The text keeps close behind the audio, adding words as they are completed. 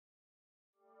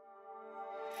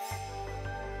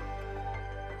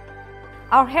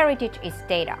Our heritage is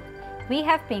data. We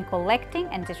have been collecting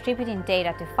and distributing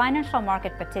data to financial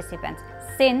market participants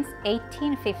since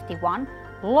 1851,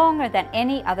 longer than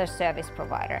any other service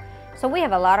provider. So we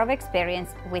have a lot of experience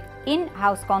with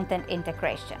in-house content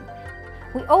integration.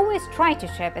 We always try to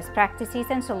share best practices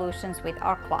and solutions with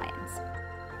our clients.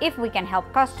 If we can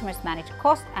help customers manage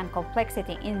cost and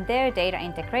complexity in their data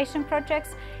integration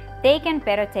projects, they can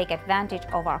better take advantage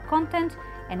of our content,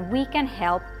 and we can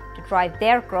help to drive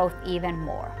their growth even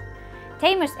more.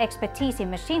 Tamr's expertise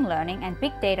in machine learning and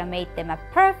big data made them a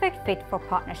perfect fit for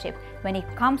partnership when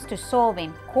it comes to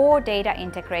solving core data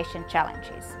integration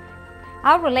challenges.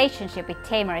 Our relationship with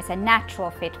Tamr is a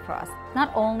natural fit for us,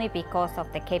 not only because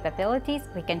of the capabilities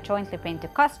we can jointly bring to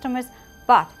customers,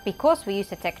 but because we use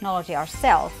the technology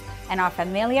ourselves and are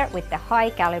familiar with the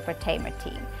high-caliber Tamr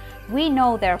team. We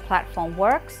know their platform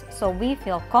works, so we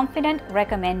feel confident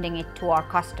recommending it to our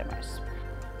customers.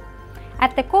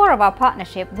 At the core of our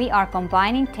partnership, we are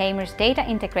combining Tamr's data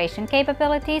integration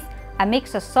capabilities, a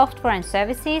mix of software and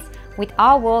services, with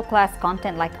our world-class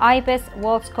content like IBIS,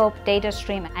 WorldScope,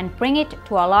 DataStream, and bring it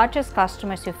to our largest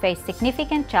customers who face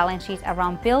significant challenges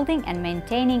around building and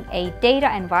maintaining a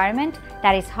data environment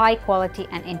that is high quality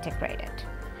and integrated.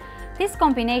 This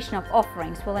combination of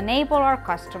offerings will enable our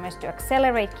customers to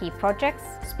accelerate key projects,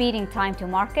 speeding time to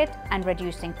market and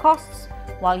reducing costs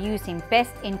while using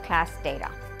best-in-class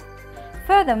data.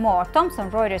 Furthermore, Thomson,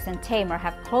 Reuters and Tamr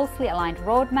have closely aligned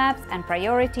roadmaps and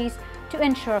priorities to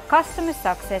ensure customer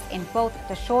success in both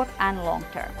the short and long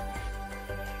term.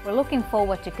 We're looking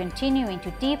forward to continuing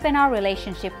to deepen our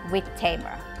relationship with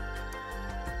Tamr.